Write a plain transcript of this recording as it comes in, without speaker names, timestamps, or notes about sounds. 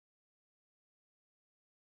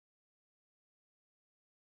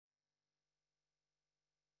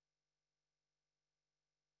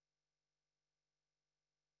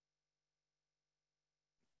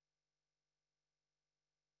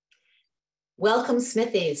Welcome,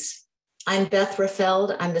 Smithies. I'm Beth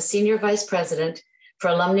Raffeld. I'm the Senior Vice President for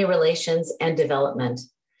Alumni Relations and Development.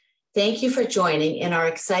 Thank you for joining in our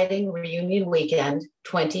exciting Reunion Weekend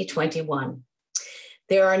 2021.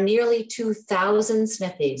 There are nearly 2,000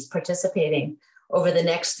 Smithies participating over the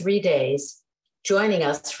next 3 days, joining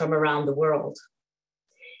us from around the world.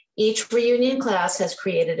 Each reunion class has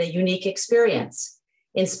created a unique experience,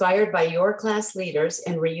 inspired by your class leaders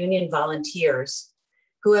and reunion volunteers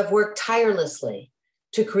who have worked tirelessly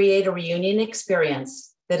to create a reunion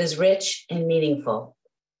experience that is rich and meaningful.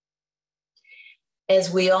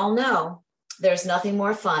 As we all know, there's nothing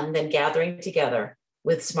more fun than gathering together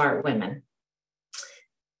with smart women.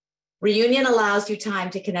 Reunion allows you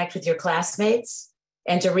time to connect with your classmates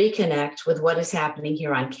and to reconnect with what is happening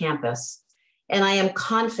here on campus. And I am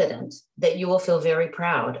confident that you will feel very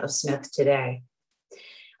proud of Smith today.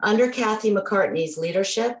 Under Kathy McCartney's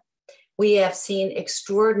leadership, we have seen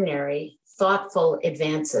extraordinary, thoughtful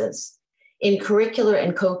advances in curricular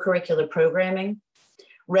and co-curricular programming,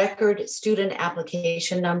 record student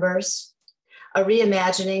application numbers, a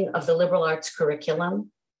reimagining of the liberal arts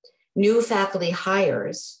curriculum, new faculty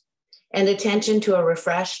hires, and attention to a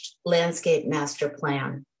refreshed landscape master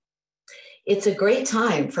plan. It's a great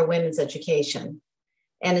time for women's education,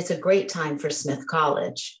 and it's a great time for Smith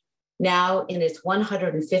College, now in its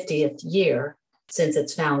 150th year since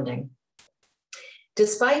its founding.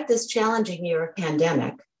 Despite this challenging year of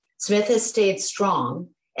pandemic, Smith has stayed strong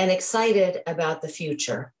and excited about the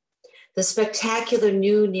future. The spectacular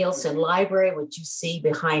new Neilson Library, which you see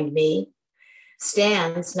behind me,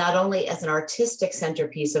 stands not only as an artistic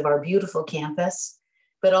centerpiece of our beautiful campus,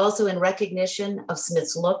 but also in recognition of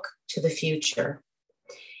Smith's look to the future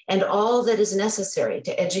and all that is necessary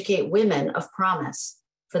to educate women of promise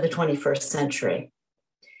for the 21st century.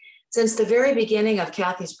 Since the very beginning of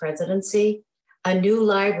Kathy's presidency, a new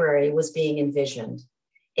library was being envisioned.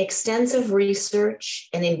 Extensive research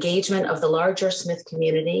and engagement of the larger Smith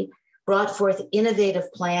community brought forth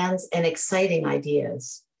innovative plans and exciting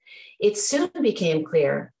ideas. It soon became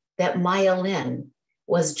clear that Maya Lin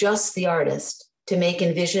was just the artist to make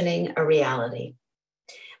envisioning a reality.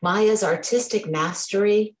 Maya's artistic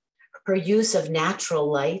mastery, her use of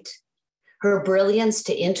natural light, her brilliance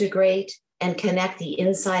to integrate and connect the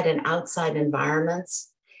inside and outside environments,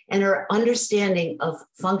 and her understanding of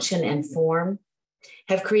function and form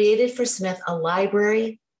have created for Smith a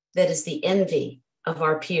library that is the envy of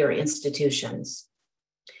our peer institutions.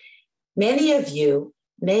 Many of you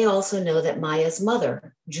may also know that Maya's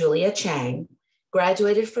mother, Julia Chang,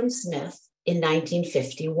 graduated from Smith in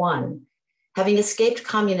 1951, having escaped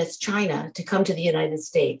communist China to come to the United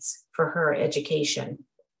States for her education.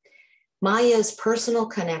 Maya's personal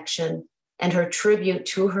connection and her tribute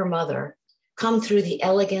to her mother come through the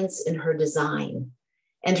elegance in her design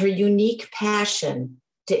and her unique passion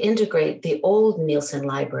to integrate the old Neilson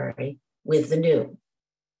Library with the new.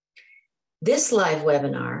 This live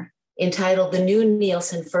webinar, entitled The New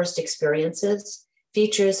Neilson First Experiences,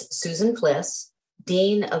 features Susan Fliss,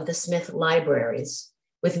 Dean of the Smith Libraries,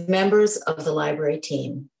 with members of the library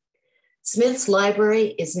team. Smith's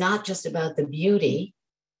library is not just about the beauty,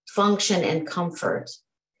 function, and comfort.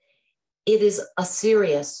 It is a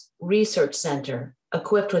serious research center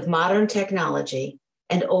equipped with modern technology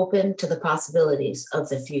and open to the possibilities of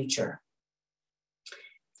the future.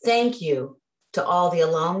 Thank you to all the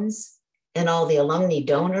alums and all the alumni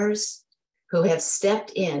donors who have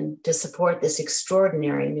stepped in to support this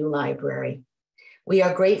extraordinary new library. We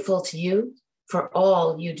are grateful to you for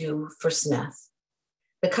all you do for Smith.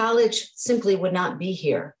 The college simply would not be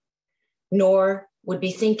here, nor would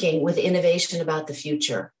be thinking with innovation about the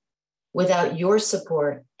future without your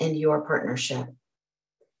support and your partnership.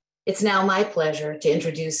 It's now my pleasure to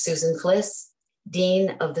introduce Susan Fliss,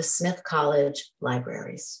 Dean of the Smith College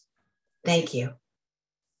Libraries. Thank you.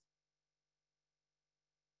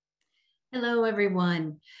 Hello,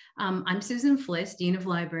 everyone. I'm Susan Fliss, Dean of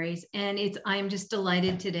Libraries, and I'm just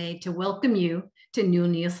delighted today to welcome you to New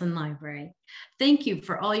Neilson Library. Thank you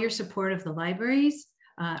for all your support of the libraries,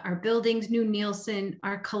 our buildings, New Neilson,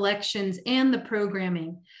 our collections, and the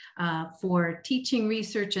programming for teaching,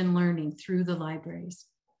 research, and learning through the libraries.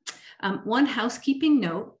 One housekeeping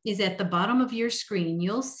note is at the bottom of your screen,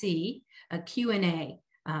 you'll see a Q&A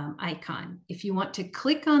icon. If you want to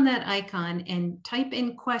click on that icon and type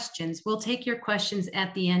in questions, we'll take your questions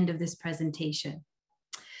at the end of this presentation.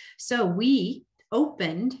 So we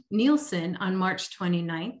opened Neilson on March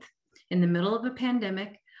 29th in the middle of a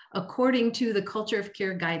pandemic, according to the culture of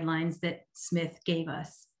care guidelines that Smith gave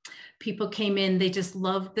us. People came in, they just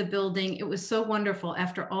loved the building. It was so wonderful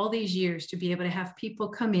after all these years to be able to have people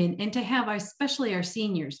come in and to have, especially our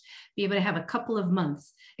seniors, be able to have a couple of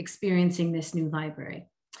months experiencing this new library.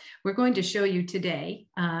 We're going to show you today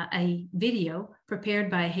a video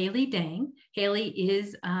prepared by Hailie Dang. Hailie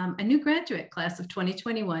is a new graduate, class of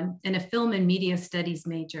 2021, and a film and media studies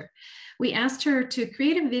major. We asked her to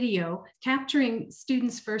create a video capturing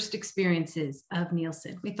students' first experiences of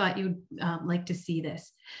Neilson. We thought you'd like to see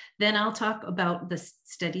this. Then I'll talk about the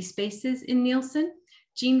study spaces in Neilson.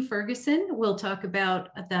 Jean Ferguson will talk about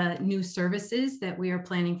the new services that we are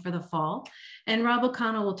planning for the fall. And Rob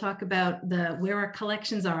O'Connell will talk about where our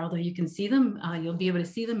collections are, although you can see them, you'll be able to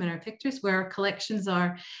see them in our pictures, where our collections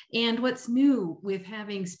are, and what's new with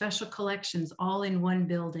having special collections all in one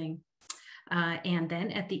building. And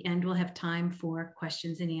then at the end, we'll have time for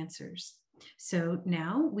questions and answers. So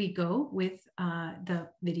now we go with the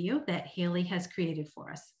video that Hailie has created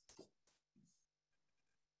for us.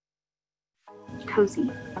 Cozy,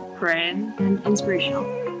 grand, and inspirational.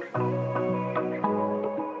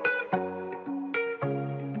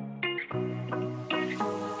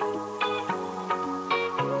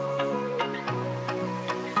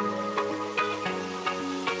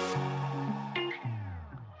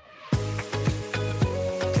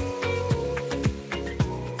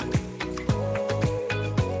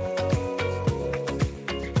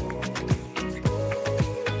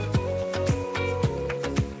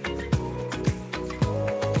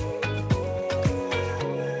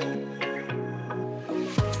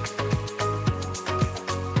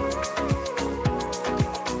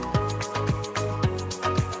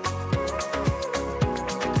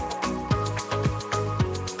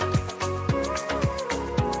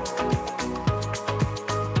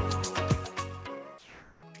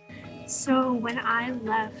 So when I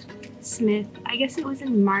left Smith, I guess it was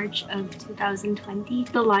in March of 2020,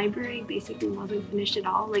 the library basically wasn't finished at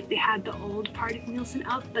all. Like, they had the old part of Neilson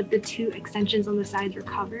up, but the two extensions on the sides were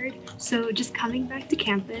covered. So just coming back to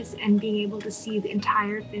campus and being able to see the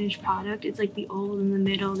entire finished product, it's like the old in the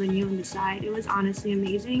middle, the new on the side. It was honestly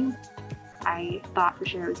amazing. I thought for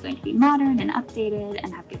sure it was going to be modern and updated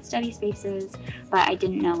and have good study spaces, but I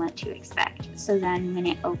didn't know what to expect. So then when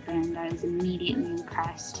it opened, I was immediately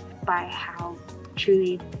impressed by how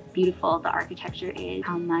truly beautiful the architecture is,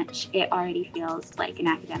 how much it already feels like an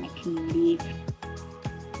academic community.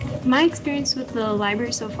 My experience with the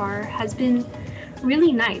library so far has been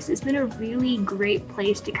really nice. It's been a really great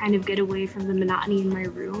place to kind of get away from the monotony in my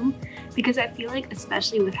room, because I feel like,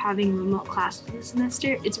 especially with having remote classes this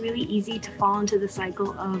semester, it's really easy to fall into the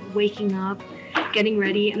cycle of waking up, getting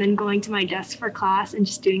ready, and then going to my desk for class and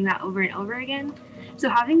just doing that over and over again. So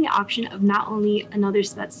having the option of not only another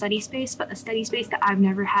study space, but a study space that I've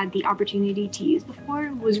never had the opportunity to use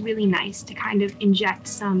before was really nice to kind of inject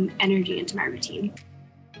some energy into my routine.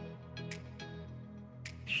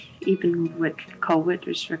 Even with COVID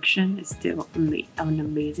restriction, it's still an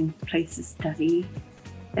amazing place to study.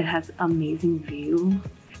 It has amazing view,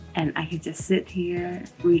 and I can just sit here,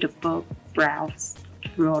 read a book, browse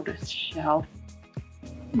through all the shelf.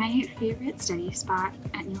 My favorite study spot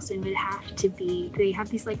at Neilson would have to be, they have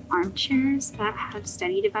these like armchairs that have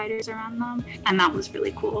study dividers around them, and that was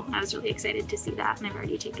really cool. I was really excited to see that, and I've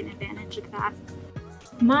already taken advantage of that.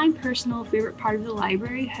 My personal favorite part of the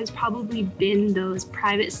library has probably been those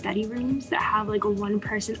private study rooms that have like a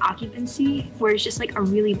one-person occupancy, where it's just like a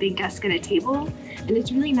really big desk and a table. And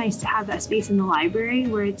it's really nice to have that space in the library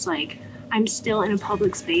where it's like I'm still in a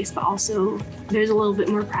public space, but also there's a little bit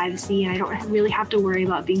more privacy and I don't really have to worry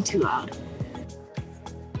about being too loud.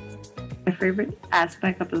 My favorite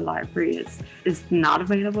aspect of the library is not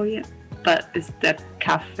available yet, but it's the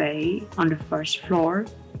cafe on the first floor,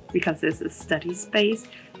 because it's a study space,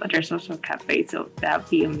 but there's also a cafe, so that'd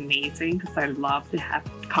be amazing because I love to have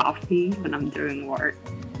coffee when I'm doing work.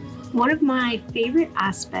 One of my favorite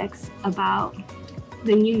aspects about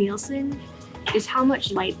the new Neilson is how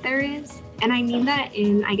much light there is. And I mean that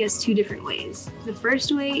in, I guess, two different ways. The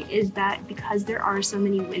first way is that because there are so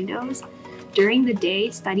many windows, during the day,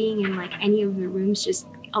 studying in like any of the rooms just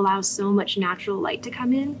allows so much natural light to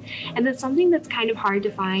come in. And that's something that's kind of hard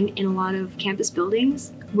to find in a lot of campus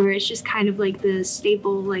buildings, where it's just kind of like the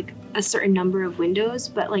staple, like a certain number of windows,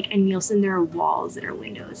 but like in Neilson, there are walls that are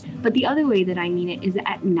windows. But the other way that I mean it is that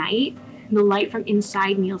at night, the light from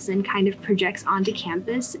inside Neilson kind of projects onto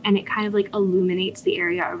campus and it kind of like illuminates the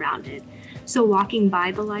area around it. So walking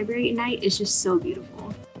by the library at night is just so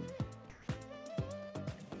beautiful.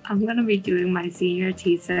 I'm gonna be doing my senior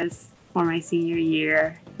thesis for my senior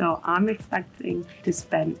year, so I'm expecting to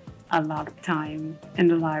spend a lot of time in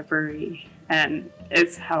the library, and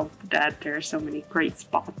it's helped that there are so many great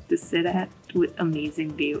spots to sit at with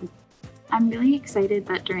amazing view. I'm really excited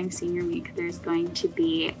that during senior week there's going to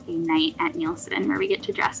be a night at Neilson where we get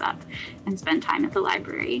to dress up and spend time at the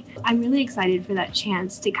library. I'm really excited for that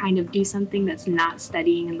chance to kind of do something that's not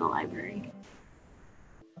studying in the library.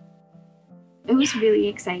 It was really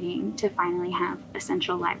exciting to finally have a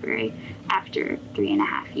central library after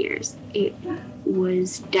 3.5 years. It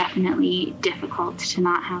was definitely difficult to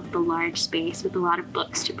not have the large space with a lot of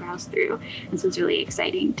books to browse through. And so it's really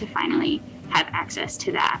exciting to finally have access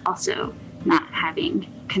to that. Also, not having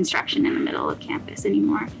construction in the middle of campus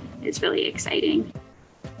anymore is really exciting.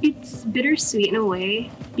 It's bittersweet in a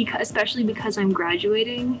way, especially because I'm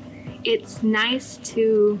graduating. It's nice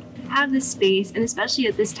to have this space, and especially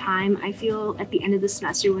at this time, I feel at the end of the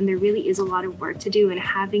semester when there really is a lot of work to do, and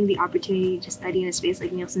having the opportunity to study in a space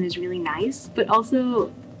like Neilson is really nice. But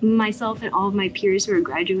also, myself and all of my peers who are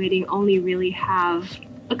graduating only really have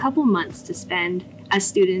a couple months to spend as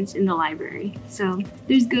students in the library. So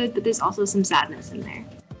there's good, but there's also some sadness in there.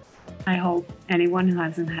 I hope anyone who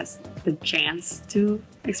hasn't had the chance to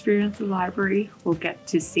experience the library will get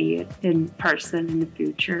to see it in person in the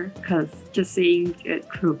future, because just seeing it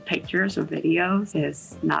through pictures or videos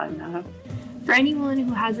is not enough. For anyone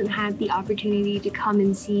who hasn't had the opportunity to come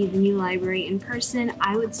and see the new library in person,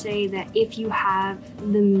 I would say that if you have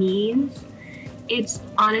the means, it's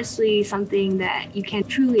honestly something that you can't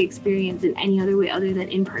truly experience in any other way other than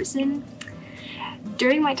in person.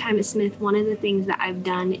 During my time at Smith, one of the things that I've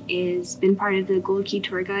done is been part of the Gold Key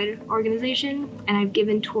Tour Guide organization, and I've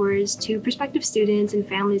given tours to prospective students and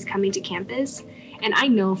families coming to campus. And I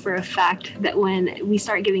know for a fact that when we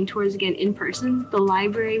start giving tours again in person, the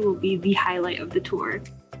library will be the highlight of the tour.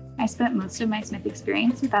 I spent most of my Smith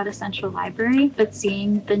experience without a central library, but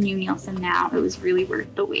seeing the new Neilson now, it was really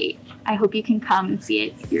worth the wait. I hope you can come and see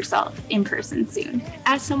it yourself in person soon.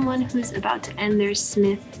 As someone who's about to end their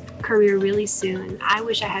Smith career really soon, I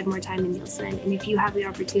wish I had more time in Neilson, and if you have the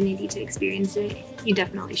opportunity to experience it, you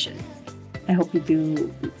definitely should. I hope you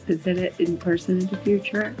do visit it in person in the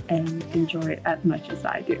future and enjoy it as much as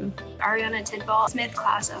I do. Ariana Tidball, Smith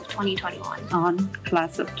class of 2021. On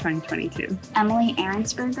class of 2022. Emily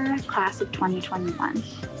Ahrensberger, class of 2021.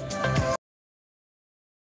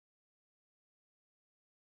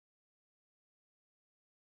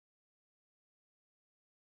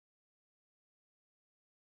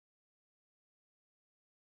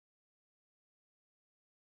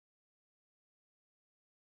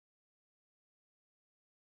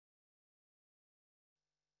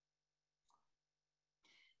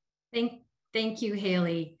 Thank you,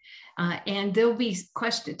 Hailie. And there'll be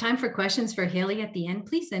time for questions for Hailie at the end.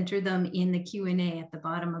 Please enter them in the Q&A at the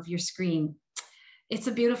bottom of your screen. It's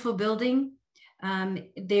a beautiful building.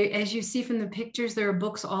 As you see from the pictures, there are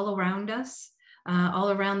books all around us,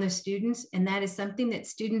 all around the students. And that is something that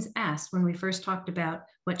students asked when we first talked about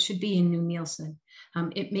what should be in New Neilson.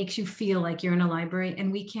 It makes you feel like you're in a library, and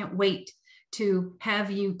we can't wait to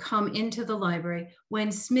have you come into the library when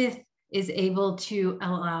Smith is able to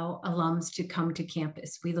allow alums to come to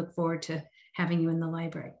campus. We look forward to having you in the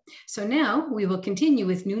library. So now we will continue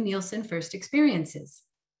with New Neilson First Experiences.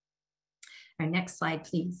 Our next slide,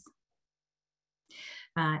 please.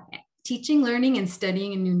 Teaching, learning, and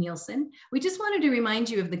studying in New Neilson. We just wanted to remind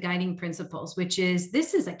you of the guiding principles, which is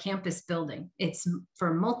this is a campus building. It's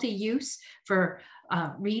for multi-use, for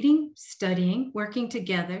reading, studying, working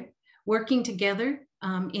together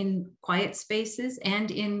in quiet spaces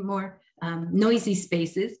and in more noisy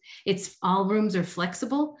spaces. All rooms are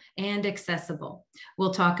flexible and accessible.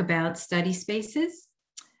 We'll talk about study spaces,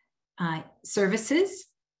 services,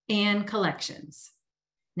 and collections.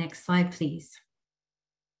 Next slide, please.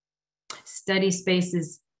 Study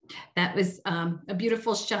spaces. That was a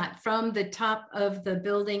beautiful shot from the top of the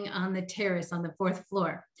building on the terrace on the 4th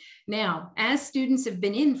floor. Now, as students have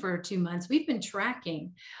been in for 2 months, we've been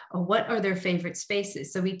tracking what are their favorite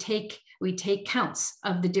spaces. So we take counts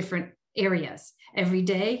of the different areas every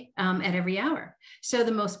day at every hour. So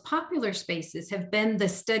the most popular spaces have been the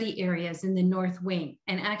study areas in the north wing.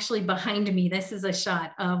 And actually behind me, this is a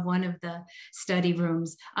shot of one of the study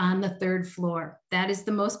rooms on the 3rd floor. That is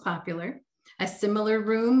the most popular. A similar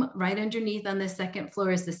room right underneath on the 2nd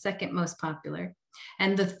floor is the 2nd most popular.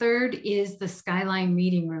 And the 3rd is the Skyline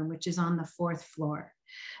Reading Room, which is on the 4th floor.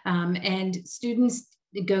 And students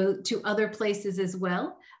go to other places as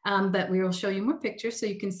well, but we will show you more pictures so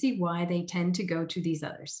you can see why they tend to go to these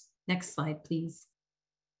others. Next slide, please.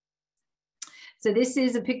 So this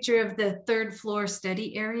is a picture of the 3rd floor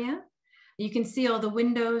study area. You can see all the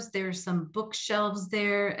windows. There's some bookshelves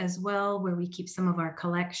there as well, where we keep some of our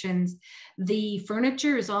collections. The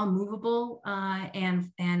furniture is all movable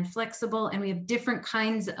and flexible, and we have different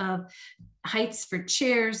kinds of heights for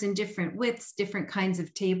chairs and different widths, different kinds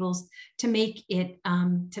of tables to make it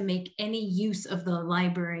to make any use of the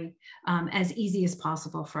library as easy as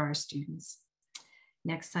possible for our students.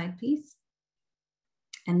 Next slide, please.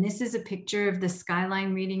 And this is a picture of the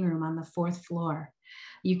Skyline Reading Room on the 4th floor.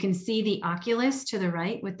 You can see the oculus to the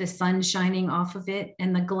right with the sun shining off of it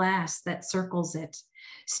and the glass that circles it.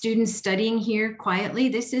 Students studying here quietly.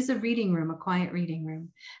 This is a reading room, a quiet reading room.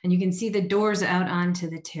 And you can see the doors out onto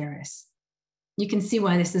the terrace. You can see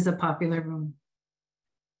why this is a popular room.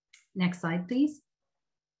 Next slide, please.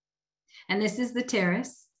 And this is the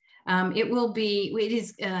terrace. When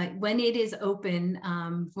it is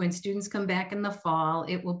open, when students come back in the fall,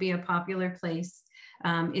 it will be a popular place.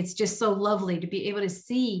 It's just so lovely to be able to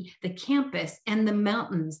see the campus and the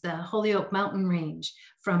mountains, the Holyoke Mountain Range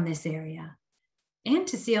from this area, and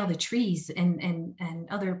to see all the trees and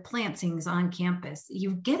other plantings on campus.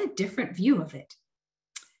 You get a different view of it.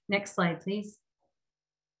 Next slide, please.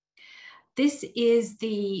 This is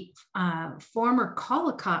the former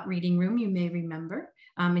Collicott Reading Room, you may remember.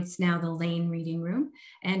 It's now the Lane Reading Room.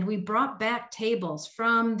 And we brought back tables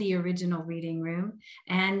from the original reading room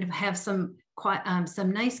and have some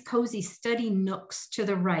nice cozy study nooks to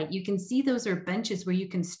the right. You can see those are benches where you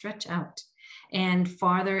can stretch out. And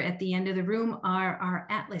farther at the end of the room are our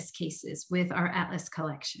atlas cases with our atlas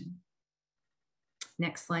collection.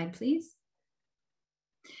 Next slide, please.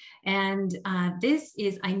 And this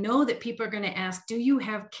is, I know that people are going to ask, do you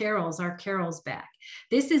have carrels? Are carrels back?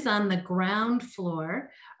 This is on the ground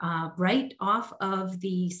floor, right off of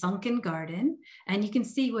the sunken garden. And you can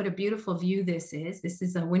see what a beautiful view this is. This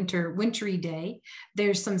is a wintry day.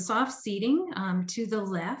 There's some soft seating to the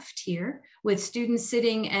left here with students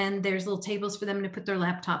sitting, and there's little tables for them to put their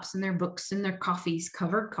laptops and their books and their coffees,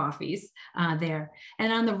 covered coffees there.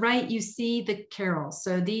 And on the right, you see the carrels.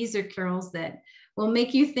 So these are carrels that will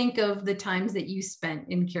make you think of the times that you spent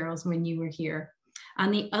in carrels when you were here.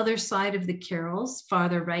 On the other side of the carrels,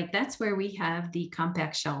 farther right, that's where we have the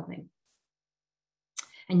compact shelving.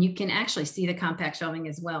 And you can actually see the compact shelving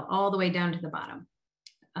as well, all the way down to the bottom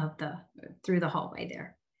of through the hallway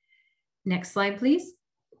there. Next slide, please.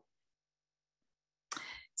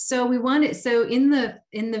 So in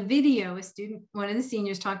the video, one of the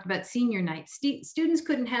seniors talked about senior night. Students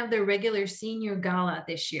couldn't have their regular senior gala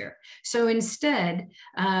this year. So instead,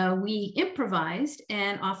 we improvised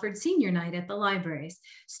and offered senior night at the libraries.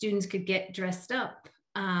 Students could get dressed up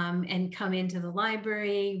and come into the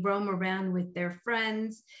library, roam around with their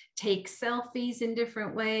friends, take selfies in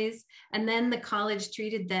different ways. And then the college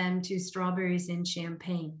treated them to strawberries and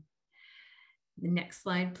champagne. The next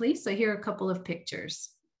slide, please. So here are a couple of pictures.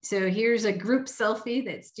 So here's a group selfie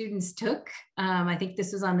that students took. I think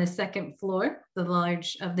this was on the 2nd floor,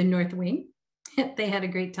 the North Wing. They had a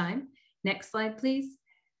great time. Next slide, please.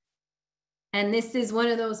 And this is one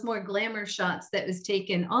of those more glamour shots that was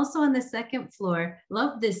taken also on the 2nd floor.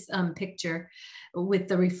 Love this picture with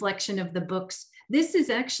the reflection of the books. This is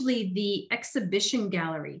actually the exhibition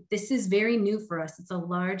gallery. This is very new for us. It's a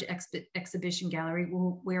large exhibition gallery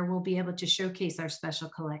where we'll be able to showcase our special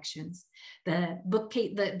collections.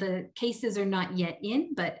 The cases are not yet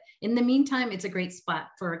in, but in the meantime, it's a great spot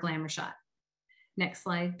for a glamour shot. Next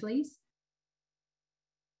slide, please.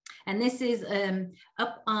 And this is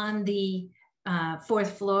up on the 4th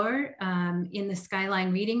floor in the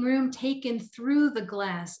Skyline Reading Room, taken through the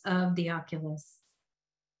glass of the oculus.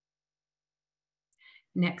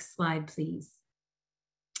 Next slide, please.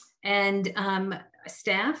 And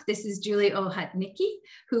staff, this is Julie Ohutnicki,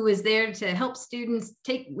 who was there to help students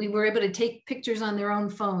we were able to take pictures on their own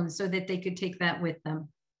phones so that they could take that with them.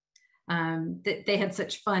 They had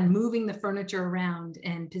such fun moving the furniture around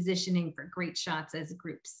and positioning for great shots as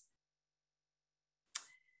groups.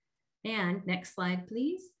 And next slide,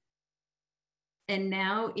 please. And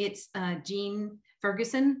now it's Jean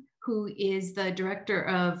Ferguson, who is the Director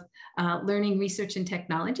of Learning, Research, and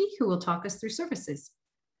Technology, who will talk us through services.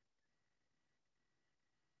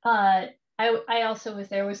 I also was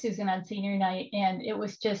there with Susan on senior night, and it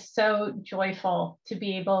was just so joyful to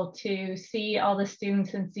be able to see all the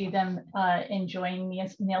students and see them enjoying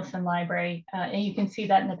Neilson Library. And you can see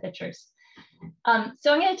that in the pictures.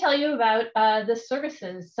 So I'm going to tell you about the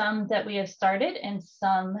services, some that we have started and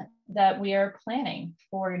some that we are planning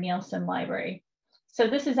for Neilson Library. So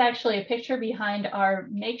this is actually a picture behind our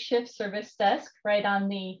makeshift service desk right on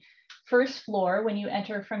the 1st floor when you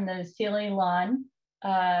enter from the Sealy Lawn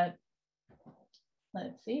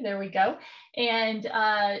let's see, there we go. And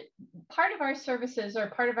part of our services or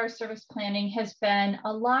part of our service planning has been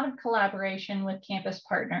a lot of collaboration with campus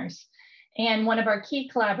partners. And one of our key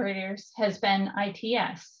collaborators has been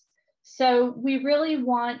ITS. So we really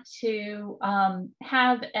want to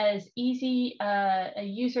have as easy a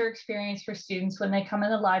user experience for students when they come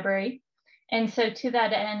in the library. And so to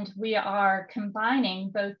that end, we are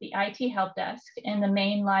combining both the IT help desk and the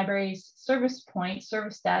main library's service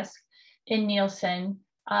desk in Neilson,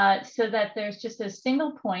 so that there's just a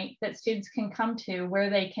single point that students can come to where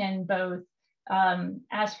they can both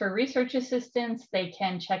ask for research assistance, they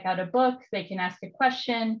can check out a book, they can ask a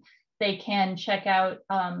question, they can check out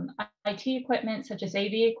IT equipment such as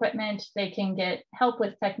AV equipment, they can get help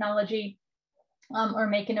with technology, or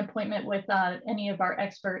make an appointment with any of our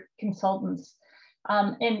expert consultants.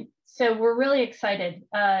 And so we're really excited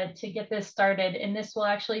to get this started, and this will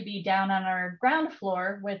actually be down on our ground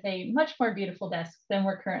floor with a much more beautiful desk than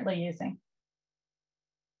we're currently using.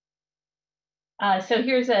 So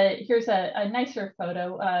here's a nicer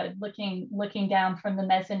photo looking down from the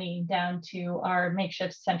mezzanine down to our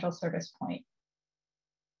makeshift central service point.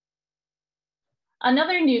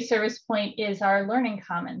 Another new service point is our Learning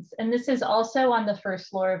Commons, and this is also on the first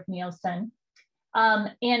floor of Neilson.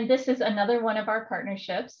 And this is another one of our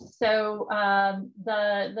partnerships. So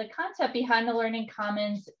the concept behind the Learning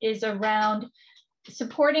Commons is around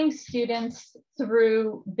supporting students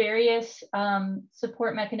through various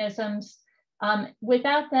support mechanisms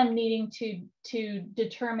without them needing to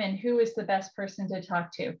determine who is the best person to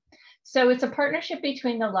talk to. So it's a partnership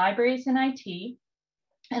between the libraries and IT.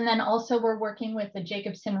 And then also we're working with the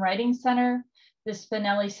Jacobson Writing Center, the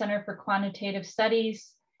Spinelli Center for Quantitative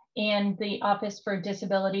Studies, and the Office for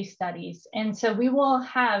Disability Studies. And so we will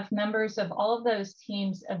have members of all of those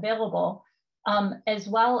teams available, as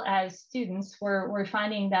well as students. We're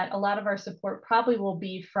finding that a lot of our support probably will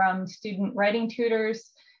be from student writing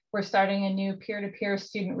tutors. We're starting a new peer-to-peer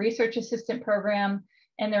student research assistant program.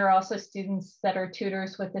 And there are also students that are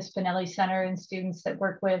tutors with the Spinelli Center and students that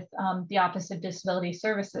work with the Office of Disability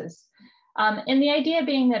Services. And the idea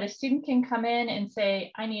being that a student can come in and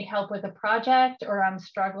say, I need help with a project, or I'm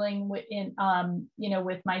struggling with,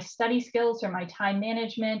 with my study skills or my time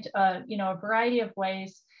management, a variety of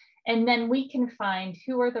ways. And then we can find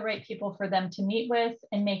who are the right people for them to meet with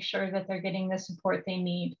and make sure that they're getting the support they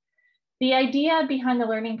need. The idea behind the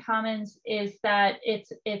Learning Commons is that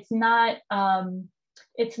it's not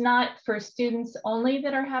for students only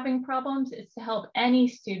that are having problems. It's to help any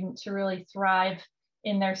student to really thrive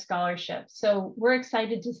in their scholarship. So we're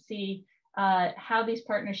excited to see how these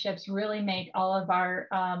partnerships really make all of our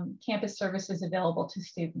campus services available to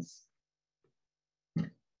students.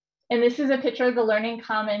 And this is a picture of the Learning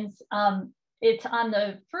Commons. It's on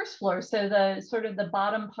the first floor. So the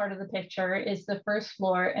bottom part of the picture is the first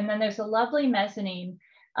floor. And then there's a lovely mezzanine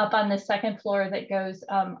up on the second floor that goes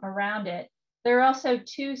around it. There are also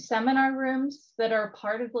 2 seminar rooms that are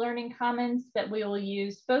part of the Learning Commons that we will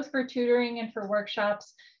use both for tutoring and for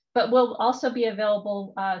workshops, but will also be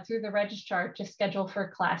available through the registrar to schedule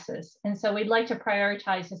for classes. And so we'd like to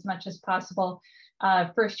prioritize as much as possible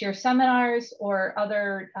first-year seminars or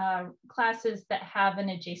other classes that have an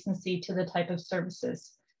adjacency to the type of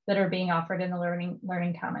services that are being offered in the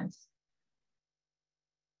Learning Commons.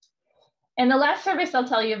 And the last service I'll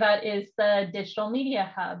tell you about is the Digital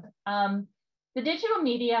Media Hub. The Digital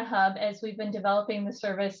Media Hub, as we've been developing the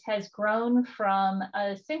service, has grown from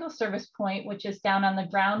a single service point, which is down on the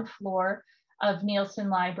ground floor of Neilson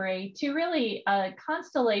Library, to really a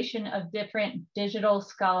constellation of different digital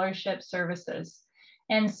scholarship services.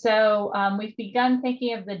 And so we've begun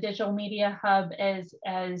thinking of the Digital Media Hub as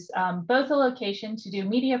both a location to do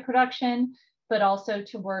media production, but also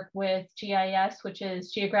to work with GIS, which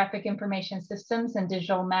is Geographic Information Systems, and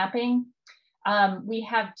digital mapping. We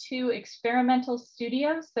have 2 experimental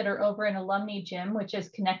studios that are over in Alumni Gym, which is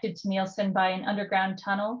connected to Neilson by an underground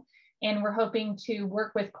tunnel. And we're hoping to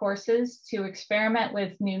work with courses to experiment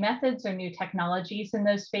with new methods or new technologies in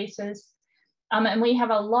those spaces. And we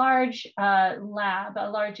have a large lab,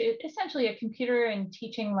 essentially a computer and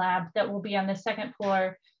teaching lab that will be on the second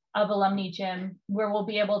floor of Alumni Gym, where we'll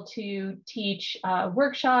be able to teach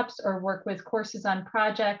workshops or work with courses on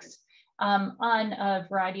projects on a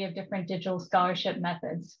variety of different digital scholarship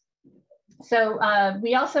methods. So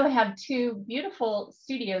we also have 2 beautiful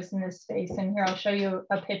studios in this space, and here I'll show you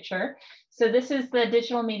a picture. So this is the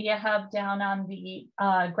Digital Media Hub down on the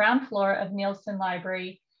ground floor of Neilson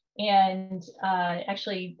Library. And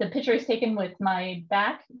actually the picture is taken with my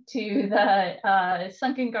back to the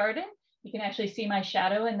sunken garden You can actually see my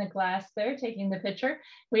shadow in the glass there taking the picture.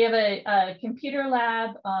 We have a computer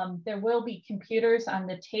lab. There will be computers on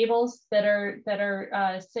the tables that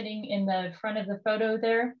are sitting in the front of the photo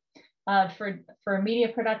there for media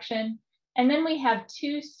production. And then we have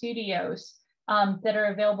 2 studios that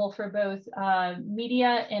are available for both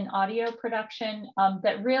media and audio production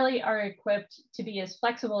that really are equipped to be as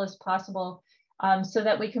flexible as possible so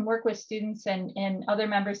that we can work with students and other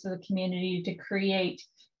members of the community to create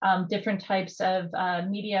different types of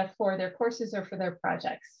media for their courses or for their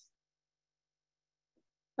projects.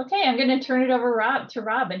 Okay, I'm going to turn it over to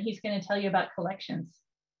Rob, and he's going to tell you about collections.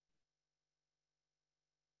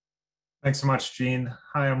 Thanks so much, Jean.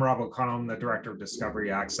 Hi, I'm Rob O'Connell. I'm the Director of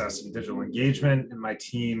Discovery, Access, and Digital Engagement, and my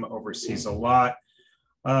team oversees a lot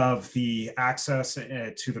of the access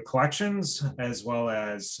to the collections, as well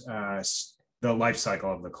as the life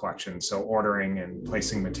cycle of the collection, so ordering and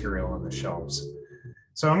placing material on the shelves.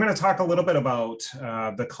 So I'm going to talk a little bit about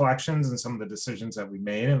the collections and some of the decisions that we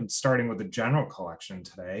made, and starting with the general collection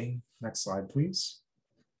today. Next slide, please.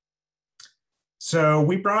 So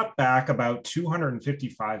we brought back about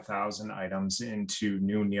 255,000 items into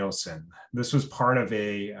New Neilson. This was part of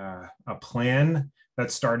a plan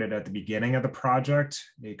that started at the beginning of the project.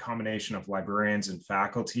 A combination of librarians and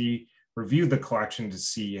faculty reviewed the collection to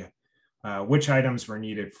see which items were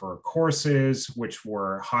needed for courses, which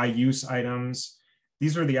were high use items.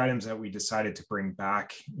 These were the items that we decided to bring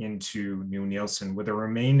back into New Neilson, with the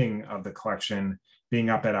remaining of the collection being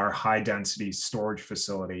up at our high density storage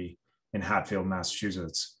facility in Hatfield,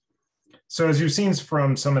 Massachusetts. So as you've seen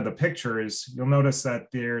from some of the pictures, you'll notice that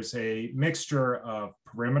there's a mixture of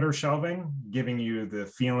perimeter shelving, giving you the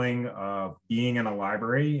feeling of being in a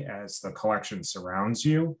library as the collection surrounds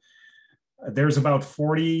you. There's about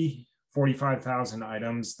 45,000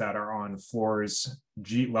 items that are on floors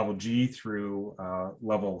level G through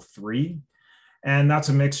level 3. And that's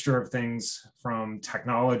a mixture of things from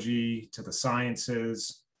technology to the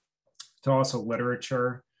sciences to also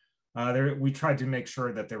literature. We tried to make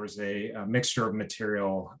sure that there was a mixture of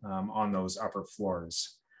material on those upper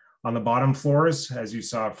floors. On the bottom floors, as you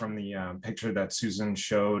saw from the picture that Susan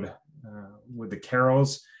showed with the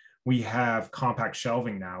carols, we have compact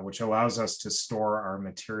shelving now, which allows us to store our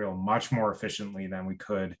material much more efficiently than we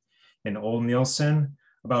could in Old Neilson.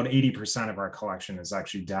 About 80% of our collection is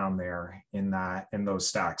actually down there in those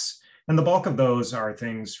stacks. And the bulk of those are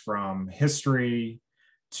things from history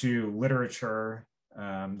to literature.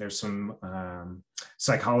 There's some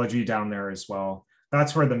psychology down there as well.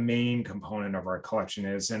 That's where the main component of our collection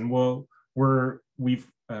is. And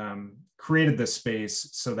we've created this space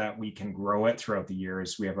so that we can grow it throughout the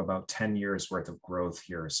years. We have about 10 years worth of growth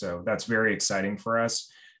here. So that's very exciting for us,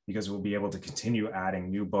 because we'll be able to continue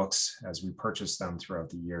adding new books as we purchase them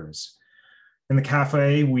throughout the years. In the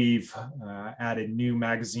cafe, we've added new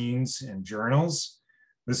magazines and journals.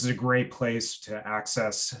 This is a great place to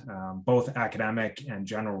access both academic and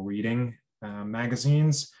general reading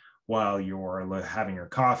magazines while you're having your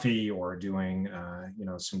coffee or doing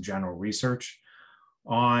some general research.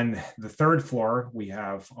 On the 3rd floor, we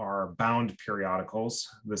have our bound periodicals.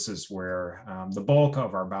 This is where the bulk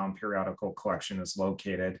of our bound periodical collection is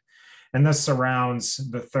located. And this surrounds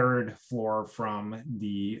the 3rd floor from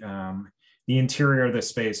the interior of the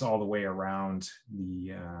space all the way around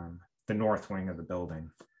the north wing of the building.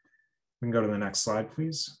 We can go to the next slide,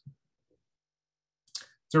 please.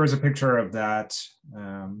 So there's a picture of that,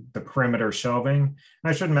 the perimeter shelving. And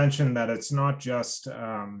I should mention that it's not just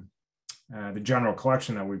the general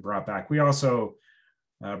collection that we brought back. We also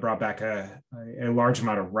brought back a large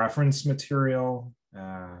amount of reference material.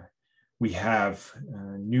 We have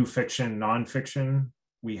new fiction, nonfiction.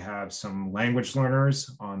 We have some language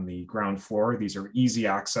learners on the ground floor. These are easy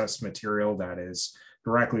access material that is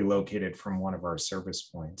directly located from one of our service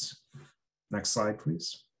points. Next slide,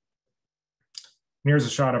 please. Here's a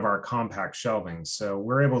shot of our compact shelving. So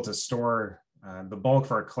we're able to store the bulk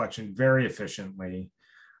of our collection very efficiently.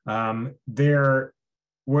 We're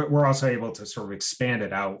also able to sort of expand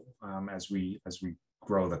it out as we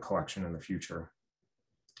grow the collection in the future.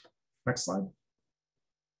 Next slide.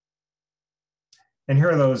 And here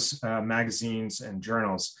are those magazines and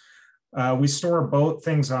journals. We store both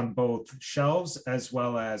things on both shelves, as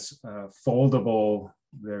well as foldable.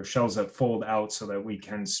 There are shelves that fold out so that we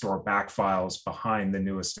can store back files behind the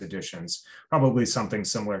newest editions. Probably something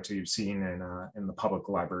similar to you've seen in the public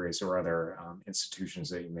libraries or other institutions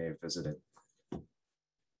that you may have visited.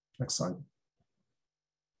 Next slide.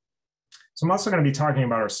 So I'm also going to be talking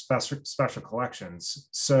about our special collections.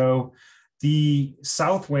 So the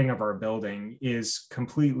south wing of our building is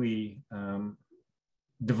completely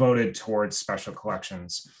devoted towards special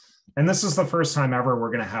collections. And this is the first time ever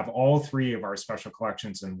we're going to have all three of our special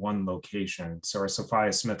collections in one location. So our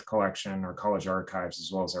Sophia Smith collection, our college archives, as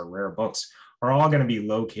well as our rare books are all going to be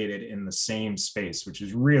located in the same space, which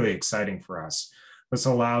is really exciting for us. This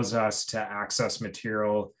allows us to access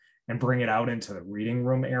material and bring it out into the reading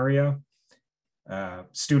room area.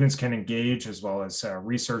 Students can engage, as well as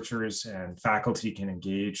researchers and faculty can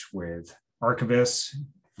engage with archivists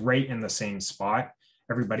right in the same spot.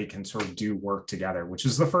 Everybody can sort of do work together, which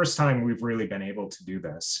is the first time we've really been able to do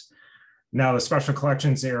this. Now, the special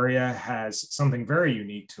collections area has something very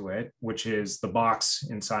unique to it, which is the box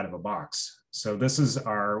inside of a box. So this is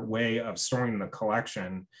our way of storing the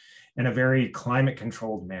collection in a very climate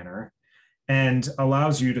controlled manner and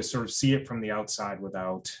allows you to sort of see it from the outside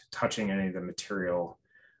without touching any of the material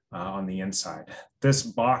on the inside. This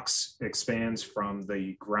box expands from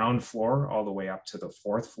the ground floor all the way up to the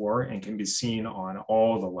 4th floor and can be seen on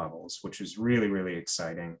all the levels, which is really, really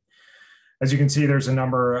exciting. As you can see, there's a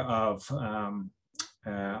number of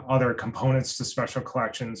other components to special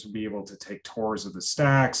collections. We'll be able to take tours of the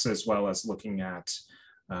stacks, as well as looking at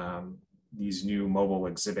these new mobile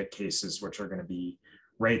exhibit cases, which are going to be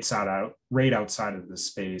right outside of the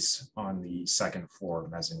space on the 2nd floor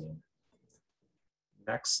mezzanine.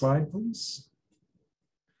 Next slide, please.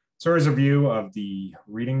 So here's a view of the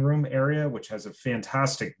reading room area, which has a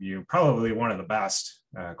fantastic view, probably one of the best,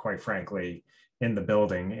 quite frankly, in the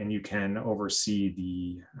building. And you can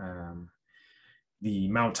oversee the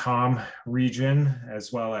Mount Tom region,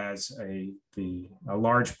 as well as a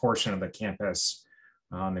large portion of the campus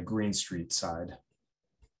on the Green Street side.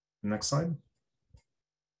 Next slide.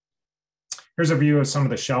 Here's a view of some of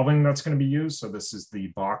the shelving that's going to be used. So this is the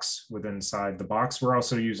box inside the box. We're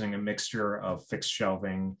also using a mixture of fixed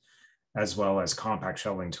shelving as well as compact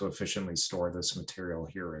shelving to efficiently store this material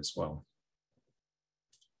here as well.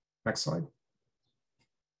 Next slide.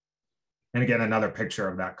 And again, another picture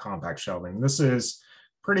of that compact shelving. This is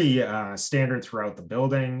pretty standard throughout the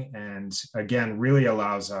building, and again, really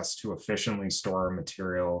allows us to efficiently store our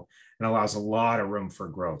material and allows a lot of room for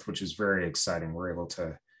growth, which is very exciting. We're able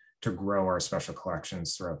to grow our special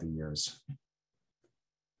collections throughout the years.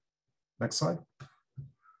 Next slide.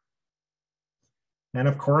 And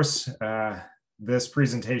of course, this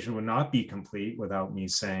presentation would not be complete without me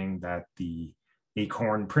saying that the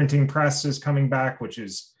Acorn printing press is coming back, which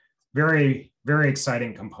is very, very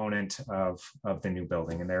exciting component of the new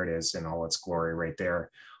building. And there it is in all its glory right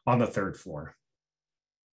there on the 3rd floor.